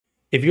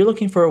If you're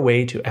looking for a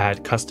way to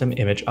add custom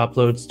image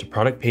uploads to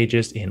product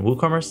pages in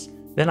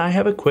WooCommerce, then I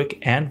have a quick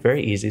and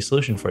very easy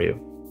solution for you.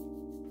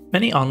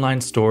 Many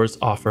online stores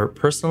offer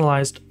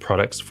personalized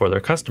products for their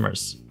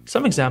customers.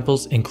 Some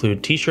examples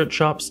include t-shirt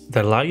shops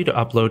that allow you to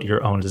upload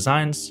your own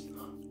designs,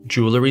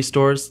 jewelry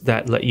stores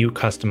that let you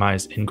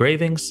customize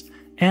engravings,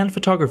 and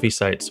photography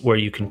sites where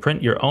you can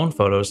print your own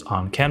photos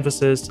on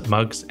canvases,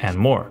 mugs, and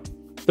more.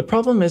 The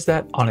problem is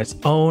that on its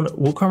own,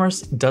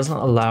 WooCommerce doesn't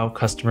allow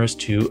customers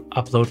to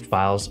upload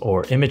files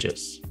or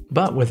images.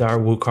 But with our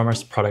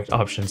WooCommerce Product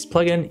Options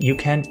plugin, you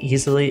can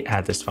easily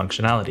add this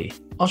functionality.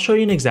 I'll show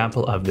you an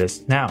example of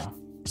this now.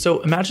 So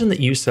imagine that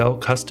you sell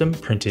custom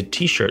printed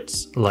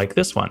t-shirts like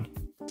this one.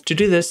 To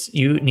do this,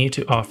 you need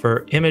to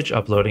offer image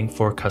uploading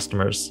for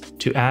customers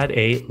to add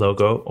a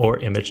logo or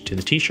image to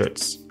the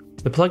t-shirts.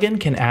 The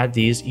plugin can add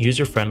these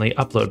user-friendly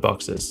upload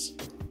boxes.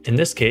 In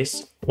this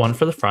case, one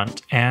for the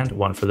front and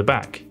one for the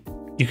back.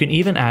 You can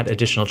even add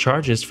additional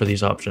charges for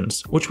these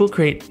options, which will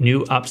create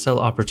new upsell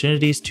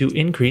opportunities to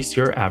increase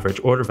your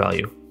average order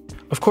value.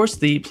 Of course,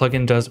 the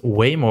plugin does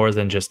way more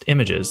than just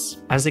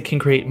images, as it can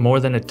create more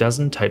than a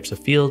dozen types of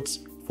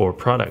fields for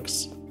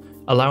products,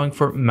 allowing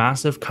for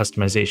massive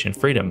customization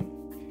freedom.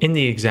 In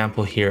the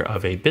example here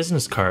of a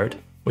business card,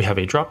 we have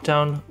a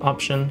drop-down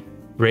option,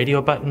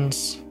 radio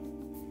buttons,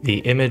 the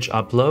image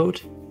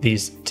upload,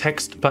 these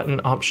text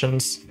button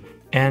options,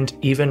 and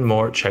even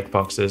more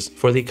checkboxes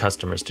for the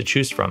customers to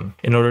choose from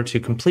in order to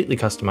completely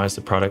customize the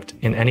product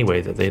in any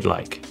way that they'd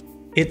like.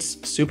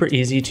 It's super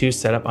easy to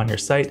set up on your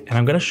site, and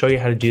I'm going to show you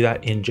how to do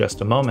that in just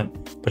a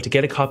moment. But to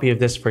get a copy of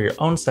this for your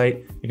own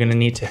site, you're going to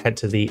need to head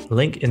to the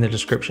link in the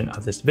description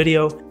of this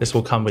video. This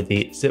will come with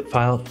the zip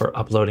file for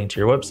uploading to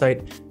your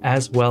website,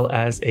 as well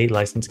as a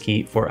license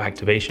key for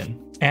activation.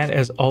 And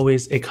as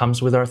always, it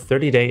comes with our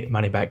 30-day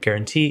money-back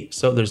guarantee,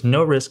 so there's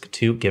no risk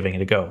to giving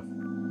it a go.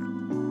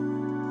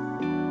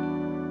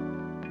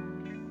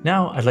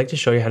 Now, I'd like to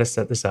show you how to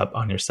set this up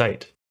on your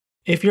site.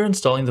 If you're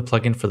installing the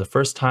plugin for the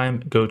first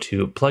time, go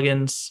to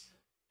Plugins,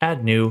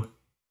 Add New,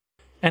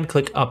 and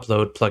click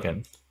Upload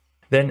Plugin.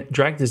 Then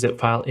drag the zip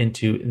file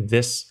into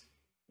this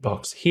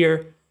box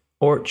here,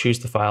 or choose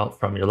the file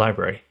from your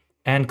library,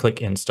 and click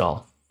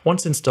Install.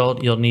 Once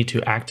installed, you'll need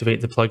to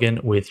activate the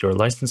plugin with your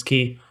license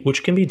key,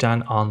 which can be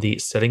done on the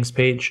Settings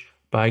page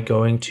by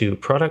going to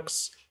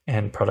Products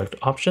and Product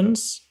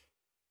Options,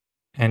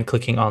 and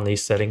clicking on the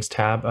Settings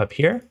tab up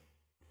here.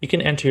 You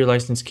can enter your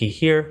license key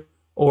here,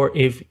 or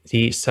if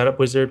the setup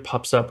wizard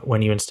pops up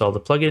when you install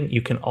the plugin,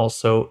 you can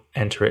also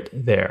enter it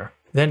there.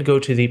 Then go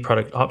to the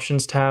Product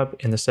Options tab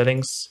in the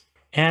settings,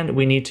 and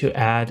we need to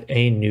add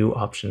a new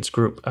options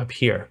group up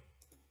here.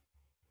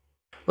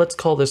 Let's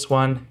call this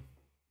one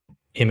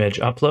Image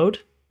Upload,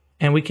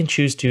 and we can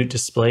choose to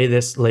display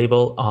this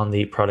label on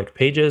the product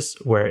pages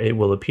where it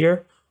will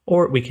appear,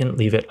 or we can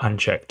leave it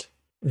unchecked.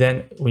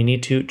 Then we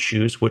need to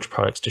choose which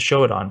products to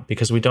show it on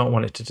because we don't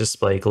want it to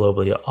display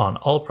globally on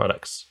all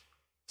products.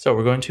 So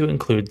we're going to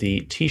include the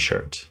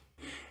t-shirt,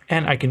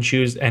 and I can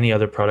choose any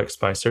other products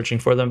by searching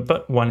for them,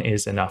 but one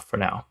is enough for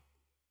now.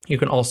 You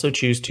can also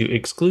choose to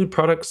exclude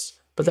products,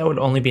 but that would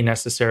only be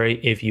necessary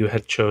if you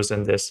had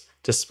chosen this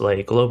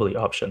display globally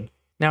option.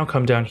 Now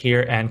come down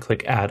here and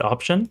click Add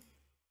Option.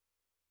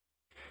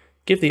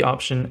 Give the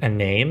option a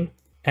name,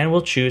 and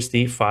we'll choose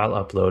the File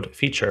Upload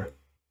feature.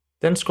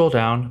 Then scroll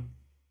down,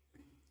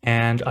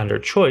 and under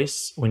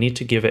Choice, we need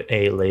to give it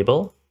a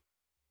label.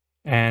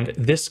 And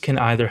this can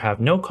either have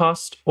no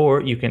cost, or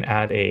you can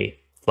add a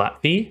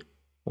flat fee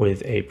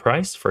with a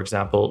price, for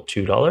example,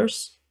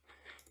 $2.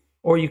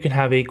 Or you can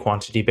have a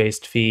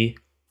quantity-based fee.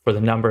 For the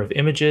number of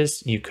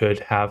images, you could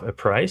have a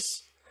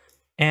price.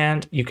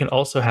 And you can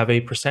also have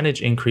a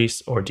percentage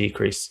increase or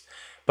decrease.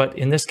 But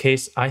in this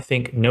case, I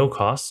think no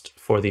cost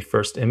for the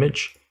first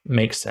image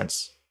makes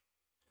sense.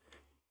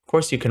 Of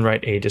course, you can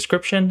write a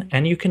description,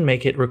 and you can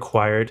make it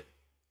required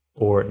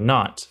or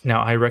not.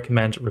 Now, I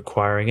recommend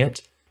requiring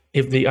it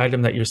if the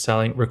item that you're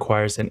selling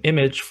requires an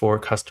image for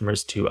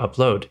customers to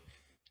upload.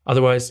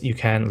 Otherwise, you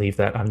can leave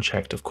that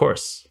unchecked, of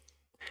course.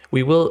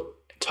 We will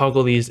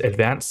toggle these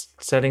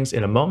advanced settings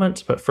in a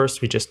moment, but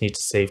first we just need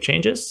to save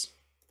changes.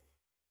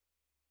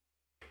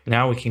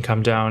 Now we can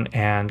come down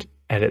and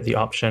edit the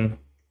option,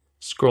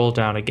 scroll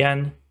down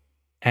again,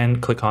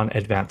 and click on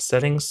Advanced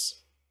Settings.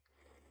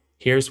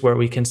 Here's where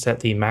we can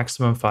set the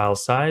maximum file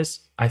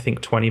size. I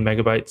think 20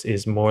 megabytes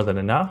is more than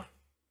enough.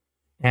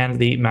 And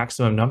the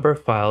maximum number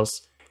of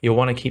files, you'll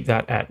want to keep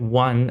that at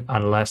 1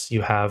 unless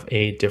you have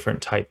a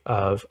different type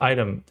of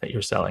item that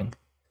you're selling.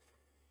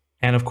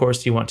 And of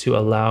course, you want to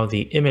allow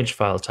the image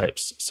file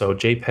types. So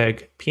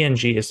JPEG,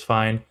 PNG is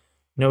fine,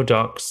 no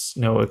docs,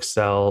 no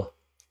Excel,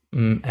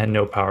 and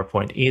no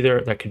PowerPoint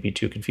either. That could be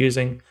too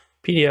confusing.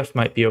 PDF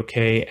might be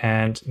okay,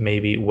 and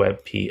maybe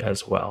WebP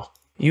as well.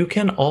 You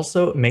can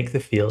also make the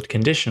field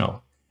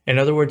conditional. In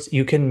other words,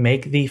 you can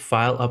make the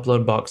file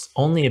upload box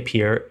only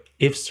appear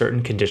if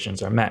certain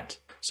conditions are met.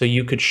 So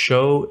you could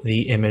show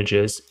the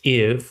images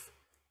if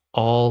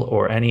all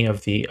or any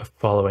of the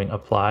following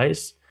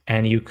applies,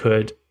 and you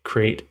could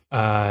create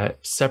a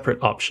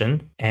separate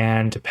option,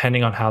 and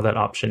depending on how that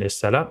option is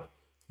set up,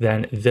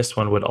 then this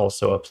one would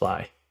also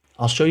apply.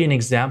 I'll show you an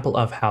example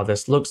of how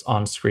this looks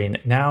on screen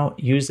now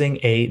using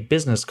a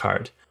business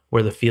card,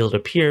 where the field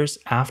appears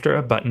after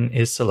a button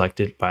is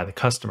selected by the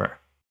customer.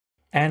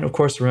 And of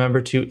course,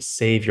 remember to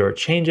save your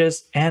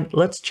changes, and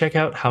let's check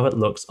out how it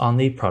looks on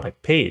the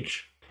product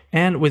page.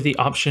 And with the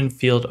option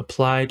field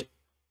applied,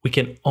 we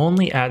can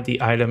only add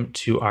the item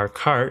to our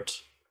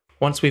cart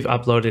once we've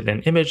uploaded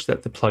an image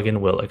that the plugin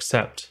will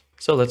accept.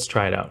 So let's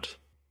try it out.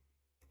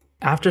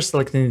 After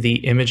selecting the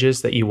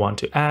images that you want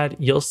to add,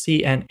 you'll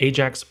see an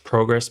Ajax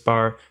progress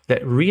bar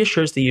that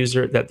reassures the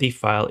user that the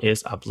file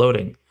is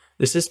uploading.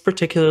 This is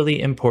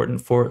particularly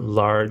important for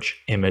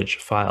large image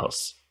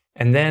files.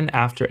 And then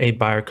after a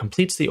buyer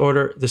completes the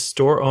order, the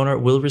store owner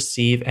will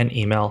receive an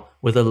email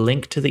with a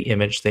link to the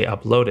image they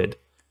uploaded.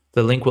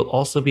 The link will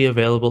also be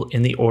available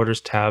in the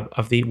Orders tab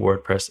of the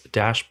WordPress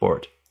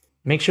dashboard.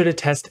 Make sure to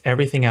test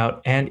everything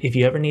out, and if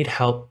you ever need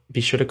help,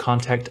 be sure to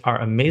contact our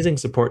amazing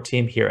support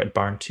team here at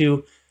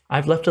Barn2.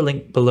 I've left a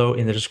link below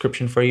in the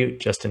description for you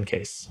just in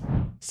case.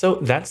 So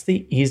that's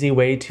the easy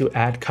way to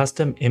add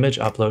custom image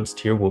uploads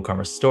to your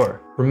WooCommerce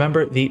store.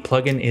 Remember, the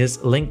plugin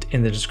is linked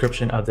in the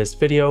description of this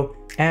video,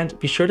 and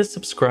be sure to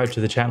subscribe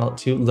to the channel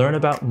to learn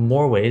about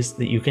more ways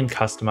that you can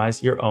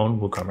customize your own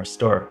WooCommerce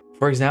store.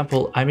 For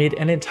example, I made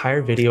an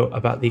entire video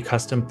about the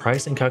custom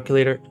pricing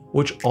calculator,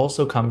 which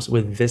also comes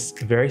with this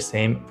very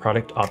same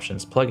product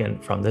options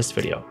plugin from this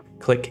video.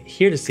 Click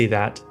here to see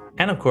that,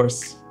 and of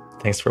course,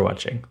 thanks for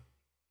watching.